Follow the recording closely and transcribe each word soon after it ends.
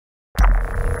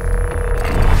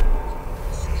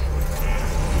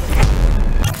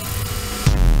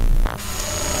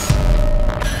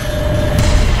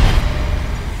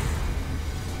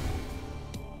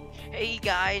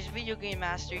Video Game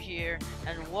Master here,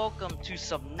 and welcome to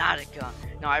Subnautica.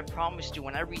 Now, I promised you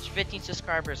when I reach 15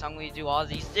 subscribers, I'm going to do all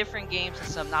these different games, and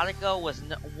Subnautica was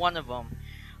one of them.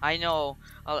 I know,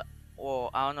 well,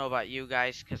 I don't know about you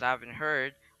guys, because I haven't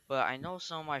heard, but I know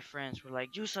some of my friends were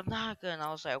like, do Subnautica, and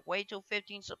I was like, wait till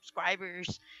 15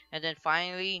 subscribers, and then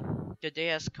finally, the day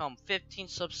has come, 15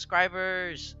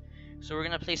 subscribers, so we're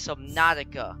going to play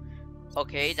Subnautica.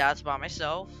 Okay, that's by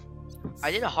myself.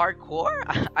 I did a hardcore?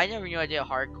 I never knew I did a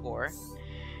hardcore.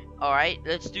 Alright,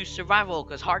 let's do survival,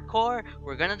 because hardcore,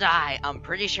 we're gonna die, I'm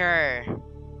pretty sure.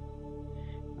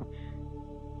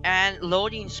 And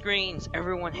loading screens.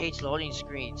 Everyone hates loading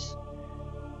screens.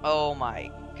 Oh my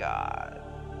god.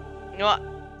 You know what?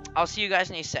 I'll see you guys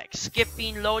in a sec.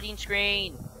 Skipping loading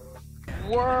screen.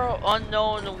 World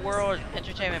Unknown World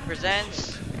Entertainment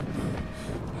presents.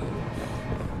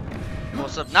 Well,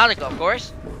 Subnautica, of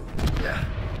course. Yeah.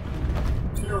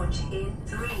 Launch in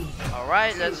 3.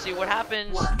 Alright, let's see what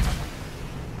happens.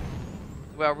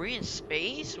 Well, are we in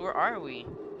space? Where are we?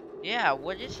 Yeah,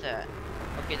 what is that?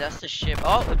 Okay, that's the ship.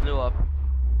 Oh, it blew up.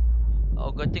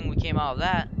 Oh, good thing we came out of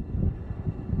that.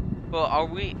 Well, are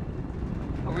we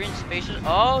in space?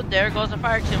 Oh, there goes the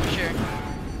fire extinguisher.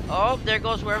 Oh, there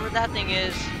goes wherever that thing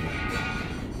is.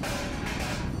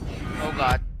 Oh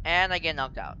god. And I get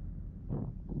knocked out.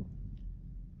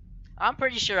 I'm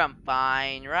pretty sure I'm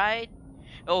fine, right?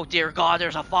 Oh dear god,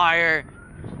 there's a fire!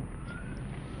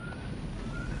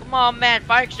 Come on, man,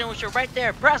 fire extinguisher right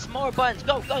there. Press more buttons.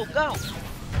 Go, go, go!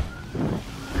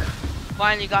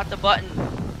 Finally got the button.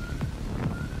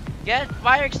 Get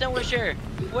fire extinguisher,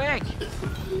 quick!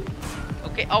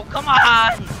 Okay, oh come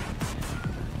on!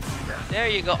 There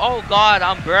you go. Oh god,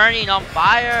 I'm burning on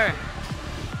fire!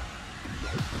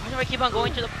 Why do I keep on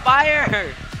going to the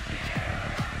fire?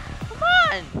 Come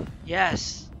on!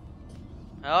 Yes.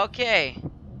 Okay.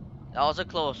 That was a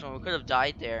close one. We could have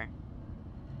died there.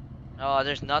 Oh,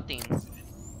 there's nothing.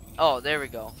 Oh, there we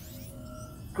go.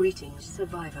 Greetings,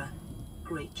 survivor.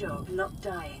 Great job not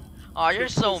dying. Oh, you're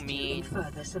so Assist you mean. in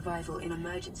further survival in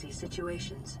emergency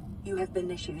situations. You have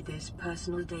been issued this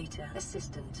personal data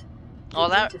assistant. Oh,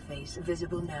 The that. interface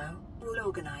visible now will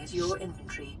organize your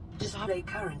inventory, display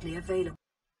currently available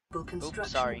construction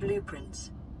sorry.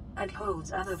 blueprints, and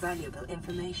holds other valuable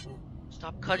information.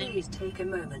 Stop cutting. Please take a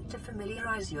moment to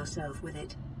familiarize yourself with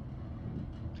it.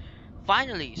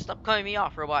 Finally, stop cutting me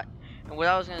off, robot. And what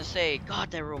I was gonna say, God,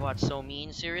 that robot's so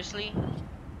mean. Seriously.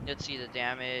 Let's see the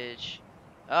damage.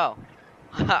 Oh,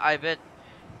 I bet.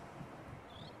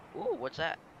 Ooh, what's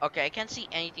that? Okay, I can't see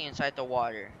anything inside the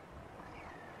water.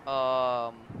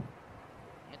 The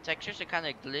textures are kind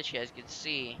of glitchy, as you can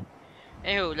see.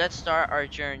 Anywho, let's start our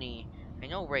journey. I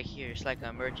know right here it's like an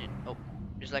emergent. Oh,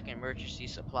 there's like an emergency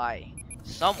supply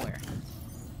somewhere.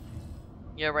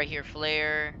 Yeah, right here,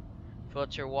 flare,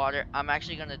 filter water. I'm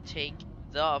actually gonna take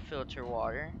the filter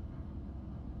water.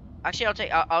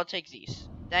 Actually, I'll take these.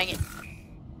 Dang it!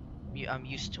 I'm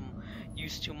used to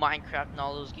Minecraft and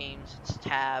all those games. It's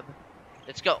tab.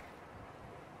 Let's go.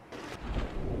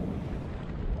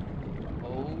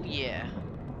 Oh yeah,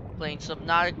 playing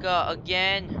Subnautica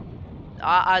again.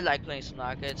 I like playing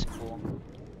Subnautica. It's cool.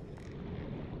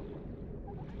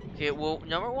 Okay, well,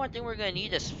 number one thing we're gonna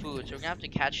need is food, so we're gonna have to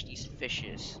catch these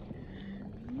fishes.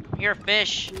 Here,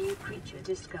 fish. New creature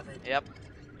discovered. Yep,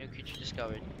 new creature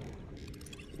discovered.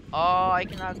 Oh, I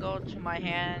cannot go to my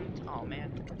hand. Oh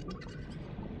man.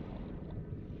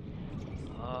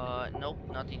 Nope,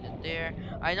 nothing in there.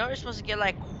 I know we're supposed to get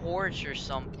like quartz or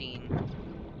something.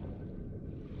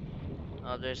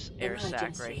 Oh, there's air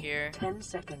sac right here. 10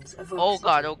 seconds of Oh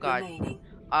god, oh oxygen god. remaining.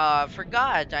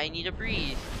 Forgot. I need to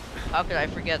breathe. How could I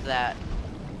forget that?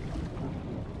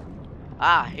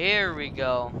 Ah, here we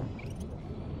go.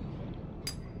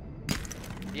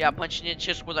 Yeah, punching it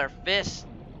just with our fist.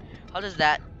 How does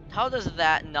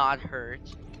that not hurt?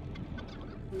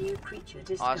 New creature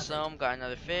discovered. Awesome, got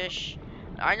another fish.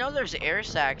 I know there's air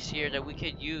sacs here that we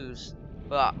could use,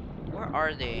 but where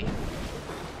are they?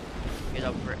 Get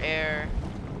up for air.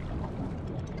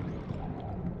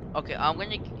 Okay, I'm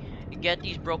gonna get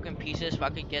these broken pieces if I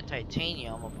could get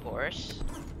titanium, of course.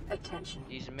 Attention.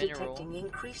 These mineral. Detecting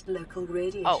increased local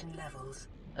radiation levels.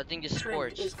 I think it's Trend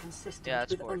quartz. is consistent Yeah,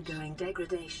 it's with quartz. ongoing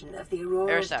degradation of the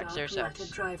Aurora's Air sacs, dark matter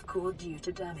drive core due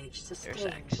to damage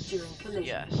sustained during collision.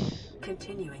 Yes.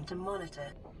 Continuing to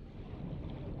monitor.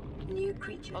 New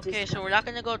creature Okay, discovered. so we're not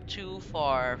gonna go too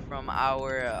far from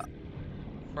our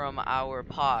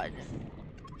pod.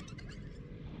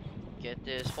 Get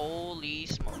this. Holy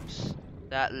smokes.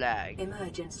 That lag.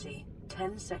 Emergency.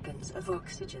 10 seconds of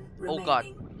oxygen remaining. Oh god.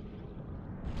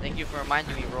 Thank you for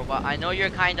reminding me, robot. I know you're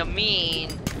kind of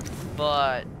mean,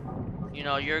 but You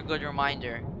know, you're a good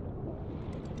reminder.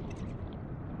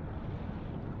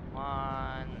 Come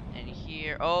on, and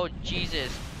here. Oh,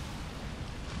 Jesus.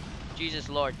 Jesus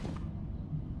Lord.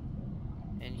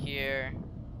 And here.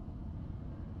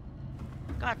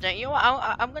 God dang, you know what?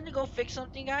 I'm gonna go fix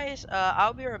something, guys.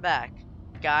 I'll be right back.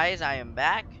 Guys, I am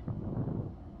back.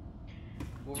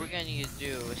 What we're gonna need to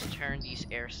do is turn these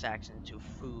air sacs into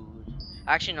food.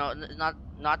 Actually, no,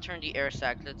 not turn the air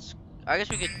sac. Let's. I guess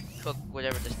we could cook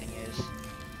whatever this thing is.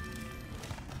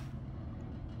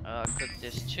 Cook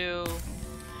this too.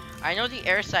 I know the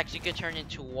air sacs you could turn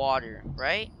into water,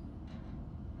 right?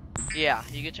 Yeah,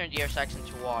 you could turn the air sacs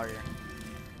into water.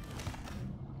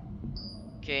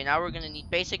 Okay, now we're gonna need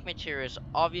basic materials.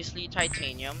 Obviously,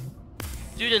 titanium.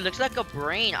 Dude, it looks like a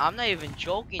brain. I'm not even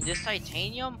joking. This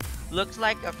titanium looks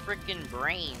like a freaking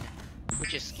brain,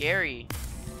 which is scary.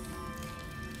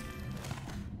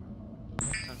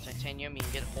 Some titanium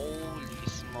ingot. Holy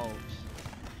smokes.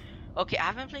 Okay, I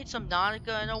haven't played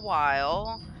Subnautica in a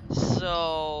while,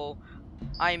 so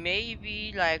I may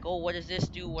be like, oh, what does this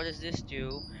do? What does this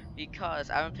do? Because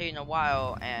I haven't played in a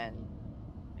while and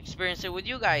experience it with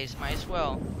you guys. Might as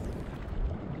well.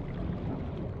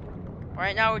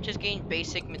 Right now, we're just getting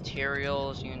basic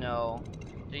materials, you know,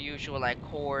 the usual like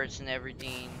quartz and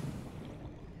everything.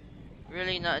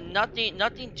 Really,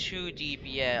 nothing too deep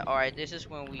yet. All right, this is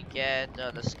when we get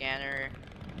the scanner.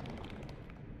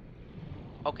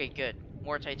 Okay, good.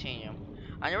 More titanium.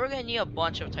 I know we're gonna need a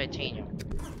bunch of titanium.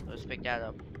 Let's pick that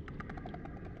up.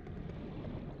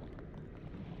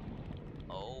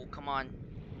 Oh, come on.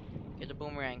 Get the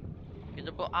boomerang. Get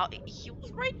the oh, he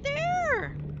was right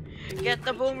there. Get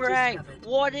the boomerang. Discovered.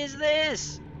 What is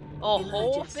this? A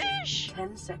whole Emergency. fish?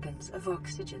 10 seconds of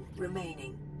oxygen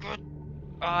remaining.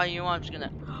 Ah, you know what? I'm just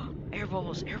gonna air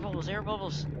bubbles, air bubbles, air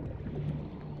bubbles.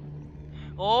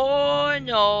 Oh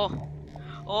no.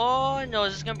 Oh no,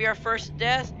 is this gonna be our first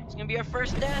death? It's gonna be our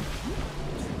first death.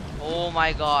 Oh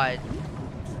my god.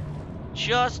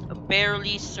 Just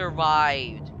barely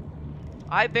survived.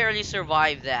 I barely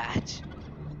survived that.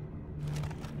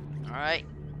 Alright.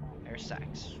 Air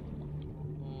sacs.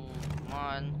 Come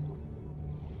on.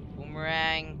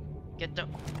 Boomerang. Get the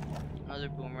another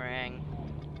boomerang.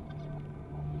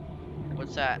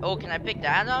 What's that? Oh, can I pick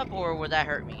that up or would that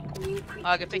hurt me? Oh,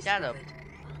 I can pick that up.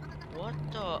 What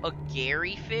the? A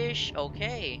Gary fish?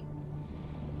 Okay.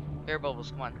 Air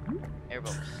bubbles, come on. Air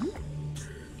bubbles.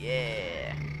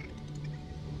 Yeah.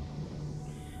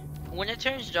 When it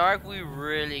turns dark, we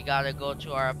really gotta go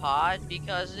to our pod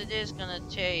because it is gonna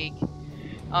take.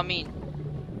 I mean,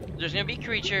 there's gonna be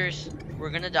creatures. We're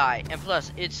gonna die, and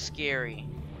plus, it's scary.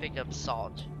 Picked up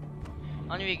salt.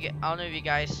 I don't know if you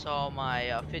guys saw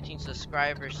my 15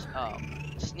 subscribers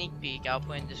sneak peek. I'll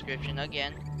put in the description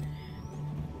again.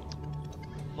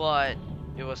 But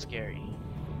it was scary.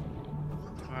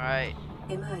 Alright.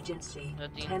 Emergency.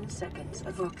 Nothing. 10 seconds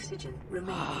of oxygen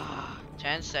remaining.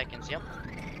 10 seconds, yep.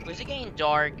 Was it getting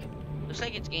dark? Looks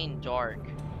like it's getting dark.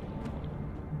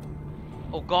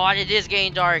 Oh god, it is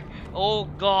getting dark. Oh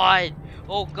god.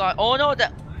 Oh god. Oh no,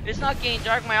 it's not getting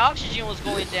dark. My oxygen was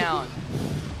going down.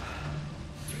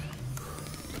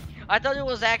 I thought it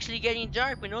was actually getting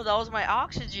dark, but no, that was my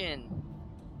oxygen.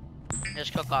 Let's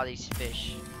cook all these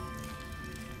fish.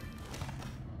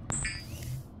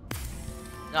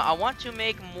 Now, I want to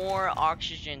make more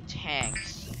oxygen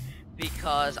tanks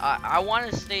because I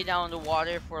want to stay down in the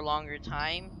water for a longer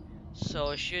time.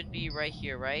 So it should be right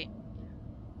here, right?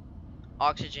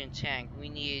 Oxygen tank. We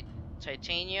need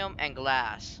titanium and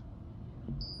glass.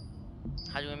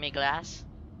 How do we make glass?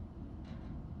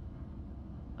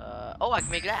 Oh, I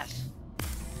can make glass.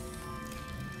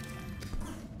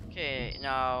 Okay,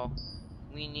 now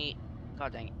we need.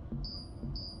 God dang it.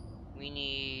 We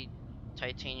need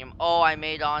titanium. Oh, I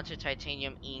made onto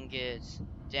titanium ingots.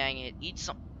 Dang it. Eat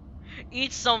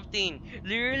something.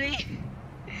 Literally?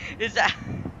 Is that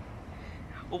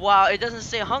wow, it doesn't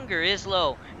say hunger is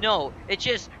low. No, it's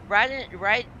just right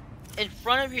in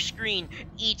front of your screen,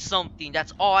 eat something.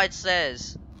 That's all it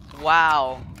says.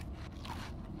 Wow.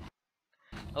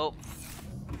 Oh.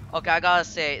 Okay, I gotta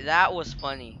say, that was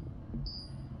funny.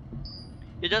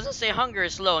 It doesn't say hunger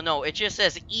is low. No, it just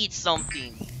says eat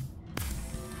something.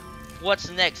 What's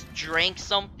next? Drink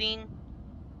something?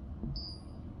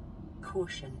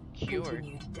 Caution. Cured.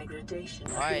 Continued degradation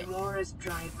of Right. the Aurora's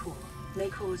dry core may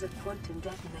cause a quantum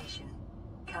detonation.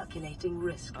 Calculating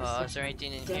risk. Is there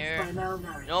anything in Death here? by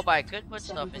malnourishment, Nope, I could put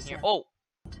stuff in here. 7%. Oh!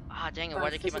 Ah, dang it, why By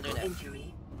do I keep on doing that? physical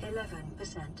injury,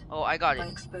 11%. Oh, I got By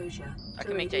it. exposure I to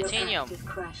can make titanium. radioactive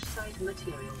crash site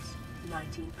materials,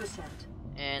 19%.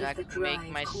 And If I the can make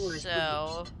drive core is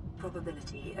myself. breached,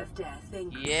 probability of death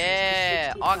increases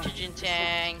Yeah, to 65%. oxygen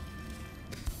tank.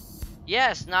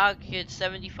 Yes, now it's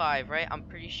 75, right? I'm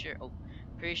pretty sure. Oh,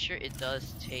 pretty sure it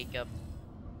does take up.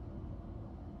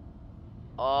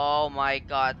 Oh my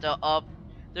God,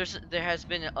 there has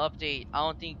been an update. I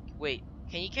don't think. Wait,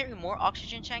 can you carry more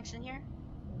oxygen tanks in here?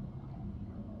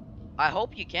 I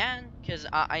hope you can, cause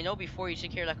I know before you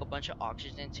took care like a bunch of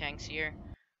oxygen tanks here,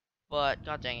 but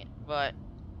god dang it. But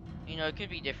you know it could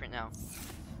be different now.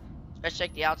 Let's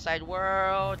check the outside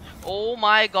world. Oh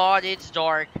my God, it's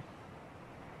dark.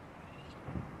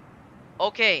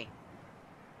 Okay,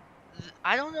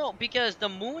 I don't know because the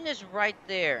moon is right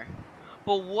there,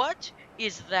 but what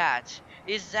is that?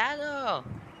 Is that a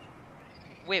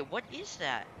wait? What is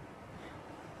that?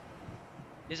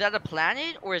 Is that a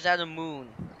planet or is that a moon?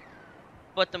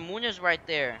 But the moon is right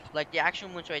there, like the actual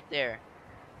moon's right there.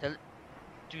 The,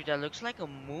 Dude, that looks like a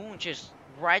moon just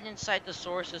right inside the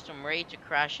solar system, ready to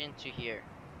crash into here.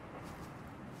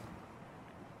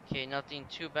 Okay, nothing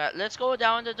too bad. Let's go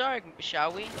down in the dark,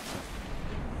 shall we?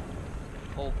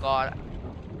 Oh God,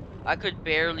 I could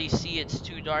barely see. It's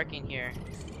too dark in here.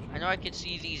 I know I could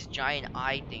see these giant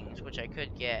eye things, which I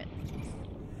could get.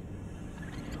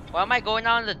 Why am I going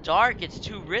out in the dark? It's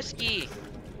too risky.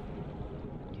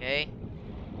 Okay.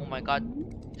 Oh my God,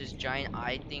 this giant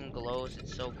eye thing glows.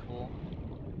 It's so cool.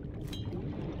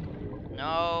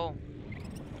 No.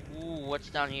 Ooh, what's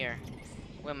down here?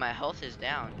 Wait, my health is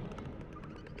down.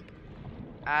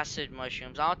 Acid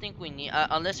mushrooms. I don't think we need,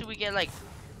 unless we get like,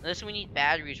 unless we need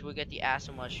batteries, we'll get the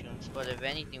acid mushrooms. But if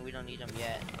anything, we don't need them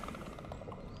yet.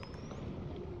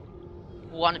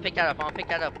 I want to pick that up. I want to pick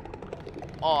that up.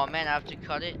 Oh man, I have to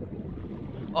cut it.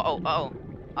 Uh oh.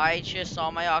 I just saw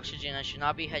my oxygen. I should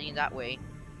not be heading that way.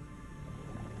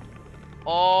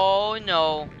 Oh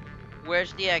no.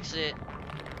 Where's the exit?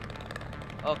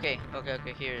 Okay.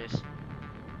 Here it is.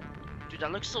 Dude,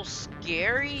 that looks so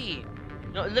scary.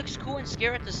 No, it looks cool and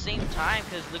scary at the same time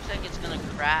because it looks like it's gonna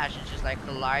crash and just like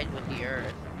collide with the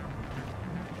earth.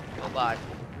 Oh God,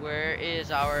 where is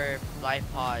our life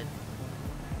pod?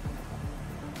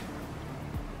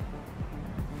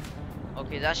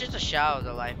 Okay, that's just a shadow of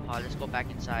the life pod. Let's go back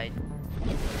inside.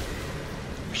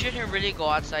 We shouldn't really go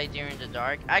outside during the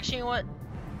dark. Actually, you know what?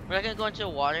 We're not gonna go into the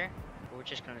water. We're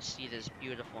just gonna see this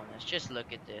beautifulness. Just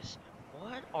look at this.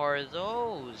 What are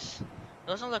those?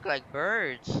 Those don't look like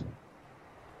birds.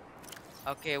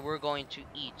 Okay, we're going to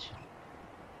eat.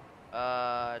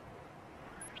 Yeah.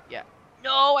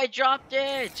 No, I dropped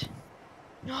it!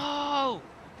 No!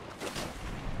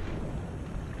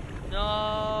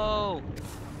 No!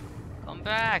 Come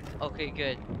back! Okay,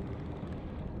 good.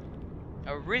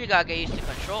 I really gotta get used to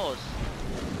controls.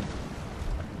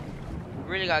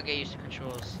 Really gotta get used to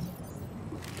controls.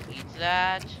 Eat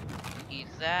that. Eat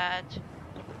that.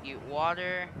 Eat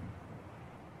water.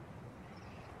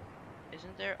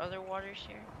 Isn't there other waters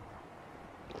here?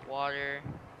 Water.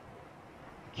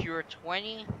 Cure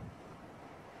 20.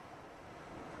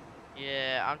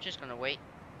 Yeah, I'm just gonna wait.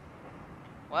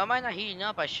 Why am I not heating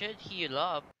up? I should heal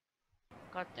up.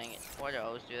 God dang it. Why do I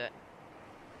always do that?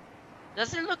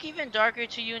 Does it look even darker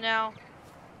to you now?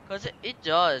 Cause it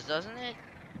does, doesn't it?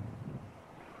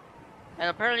 And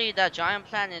apparently that giant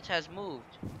planet has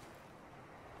moved.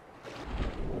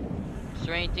 Is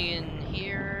there anything in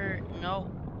here?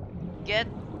 No. Get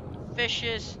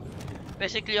fishes.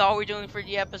 Basically all we're doing for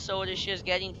the episode is just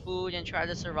getting food and try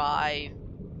to survive.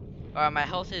 My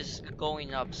health is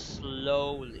going up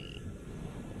slowly.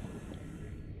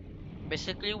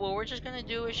 Basically what we're just gonna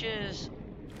do is just,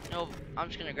 you know, I'm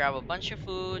just gonna grab a bunch of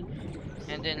food,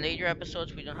 and then later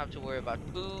episodes we don't have to worry about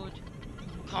food.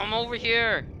 Come over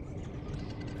here.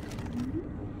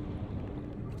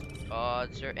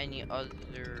 Is there any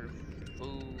other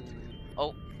food?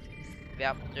 Oh,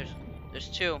 yep, there's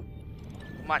two.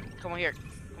 Come on here.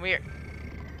 Come here.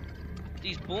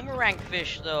 These boomerang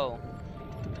fish though.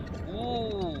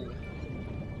 Ooh.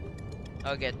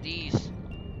 I'll get these.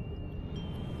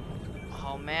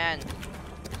 Oh man.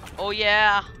 Oh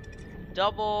yeah.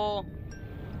 Double.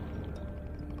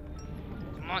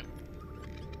 Come on.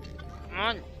 Come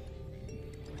on.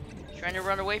 Trying to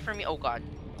run away from me. Oh God.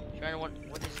 Trying to run.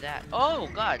 What is that? Oh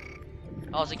God.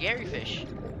 Oh, it's a Gary fish.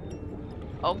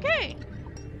 Okay.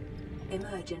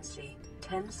 Emergency.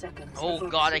 10 seconds. Oh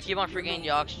God, I keep on forgetting the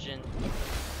oxygen.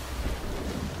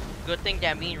 Good thing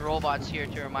that mean robot's here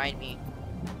to remind me.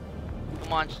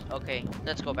 Come on. Okay,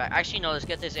 let's go back. Actually, no. Let's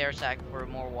get this air sac for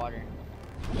more water.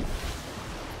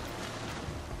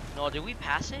 No, did we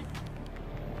pass it?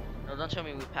 No, don't tell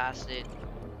me we passed it.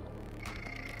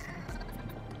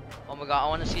 Oh my God, I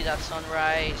want to see that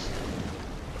sunrise.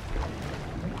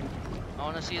 I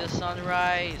want to see the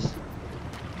sunrise.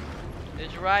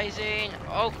 It's rising.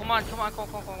 Oh, come on, come on, come on,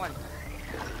 come on, come on.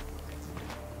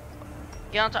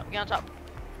 Get on top, get on top.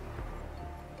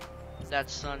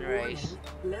 That's sunrise.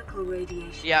 Warning, local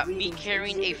radiation Yeah, me readings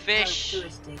carrying a exhibit fish.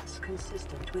 characteristics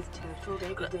consistent with total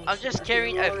degradation I'm just of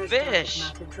carrying the a Aurora's fish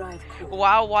dark matter drive core.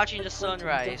 while watching The the quantum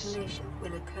sunrise. detonation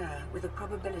will occur with a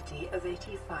probability of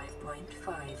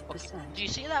 85.5%. Okay, do you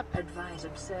see that Advise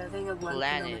observing a 1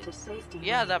 planet? kilometer safety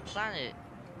Yeah, range. that planet.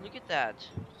 Look at that.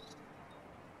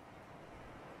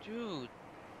 Dude.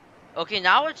 Okay,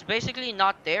 now it's basically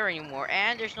not there anymore,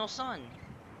 and there's no sun.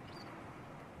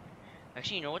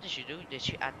 Actually, you know what they should do? They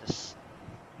should add this.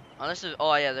 Unless it,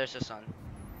 oh yeah, there's the sun.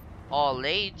 All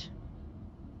late.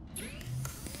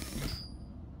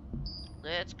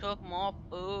 Let's cook more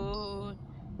food.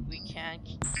 We can't.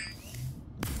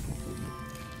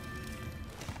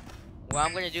 What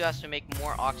I'm gonna do is to make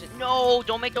more oxygen. No,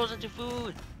 don't make those into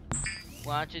food.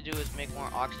 What I have to do is make more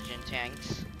oxygen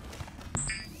tanks.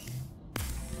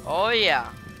 Oh yeah.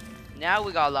 Now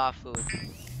we got a lot of food.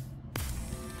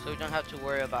 So we don't have to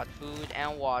worry about food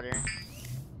and water.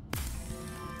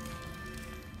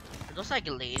 Are those like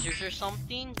lasers or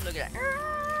something? Look at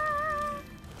that.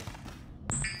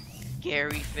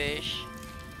 Scary fish.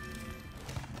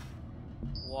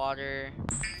 Water.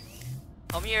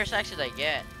 How many air sacs did I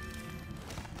get?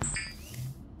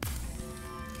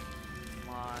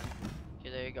 Come on. Okay,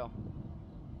 there you go.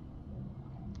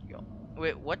 Go.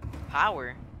 Wait, what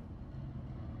power?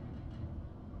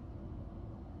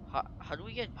 How do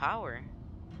we get power?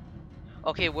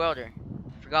 Okay, welder.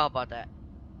 Forgot about that.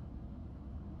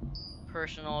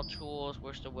 Personal tools.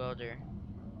 Where's the welder?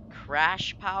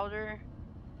 Crash powder.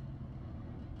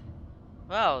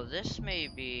 Well, this may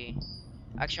be.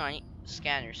 Actually, I need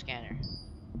scanner.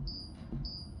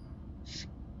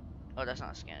 Oh, that's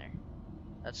not a scanner.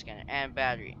 That's scanner and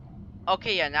battery.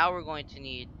 Okay, yeah. Now we're going to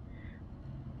need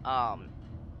um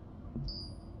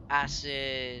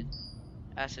acid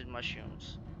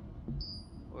mushrooms.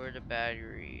 Where the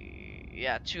battery?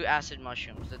 Yeah, 2 acid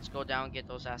mushrooms. Let's go down and get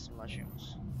those acid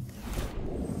mushrooms.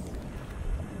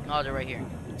 Oh, they're right here.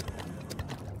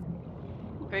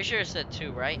 Pretty sure it said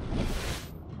 2, right?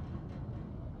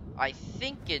 I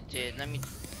think it did.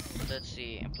 Let's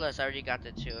see. And plus, I already got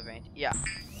the 2 of anything. Yeah.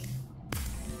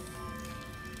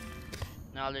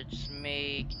 Now let's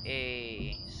make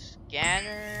a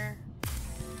scanner.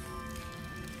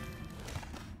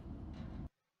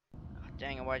 God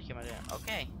dang it! Why did I do that?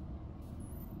 Okay.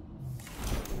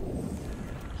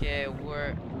 Okay,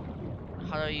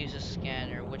 how do I use a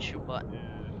scanner? Which button?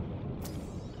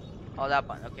 Oh, that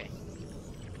button. Okay.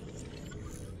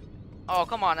 Oh,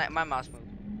 come on! My mouse moved.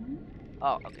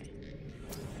 Oh, okay.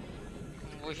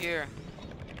 Come over here.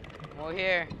 Come over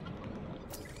here.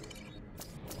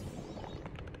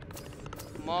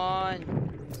 Come on.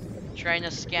 Trying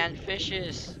to scan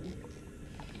fishes.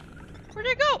 Where'd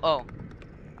they go? Oh.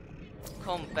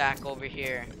 Come back over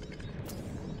here.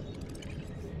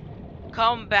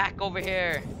 Come back over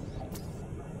here.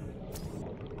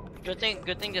 Good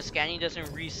thing the scanning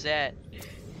doesn't reset.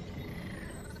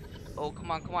 Oh, come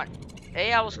on, come on.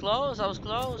 Hey, I was close.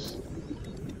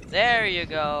 There you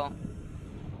go.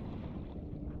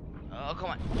 Oh,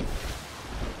 come on.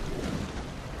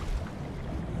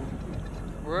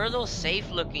 Where are those safe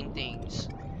looking things?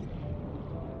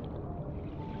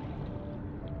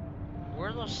 Where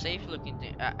are those safe looking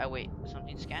things? Wait,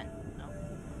 something scanned? No.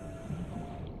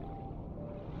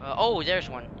 Oh, there's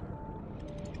one.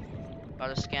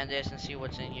 Gotta scan this and see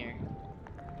what's in here.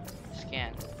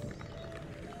 Scan.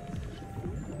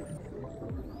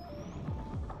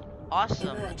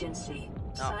 Awesome. Emergency.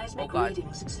 No. Seismic God.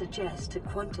 readings suggest a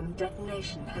quantum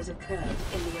detonation has occurred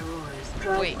in the Aurora's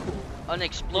drive Wait, core. an The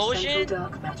explosion? central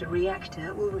dark matter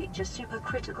reactor will reach a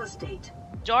supercritical state.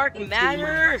 Dark in 3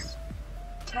 matter? minutes.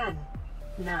 10,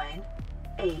 9,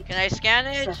 8. Can I scan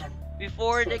it 7,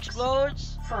 before it 6,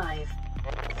 explodes? 5,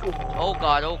 4. Oh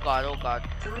god, oh god, oh god.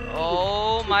 3,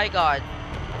 Oh my god.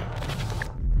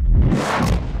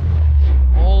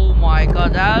 Oh my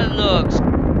god, that looks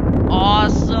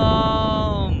awesome.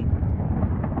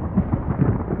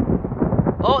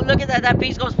 Oh, look at that. That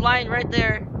piece goes flying right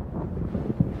there.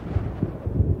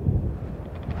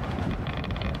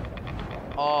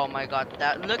 Oh my god.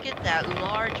 Look at that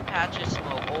large patch of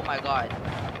smoke. Oh my god.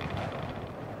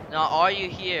 Now are you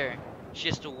here? It's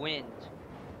just the wind.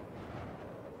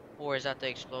 Or is that the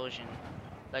explosion?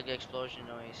 Like the explosion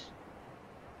noise.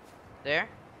 There?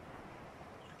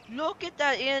 Look at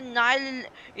that.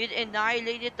 It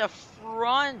annihilated the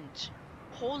front.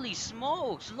 Holy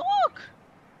smokes. Look.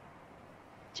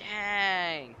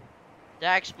 Dang.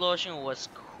 That explosion was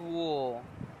cool.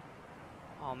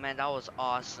 Oh man, that was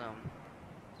awesome.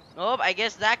 Oh, I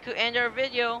guess that could end our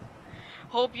video.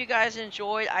 Hope you guys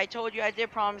enjoyed. I told you I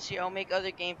did promise you I'll make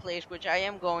other gameplays, which I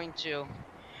am going to.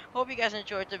 Hope you guys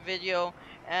enjoyed the video,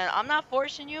 and I'm not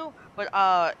forcing you, but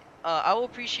I will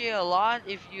appreciate a lot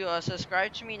if you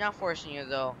subscribe to me. Not forcing you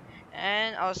though,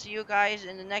 and I'll see you guys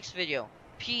in the next video.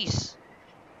 Peace.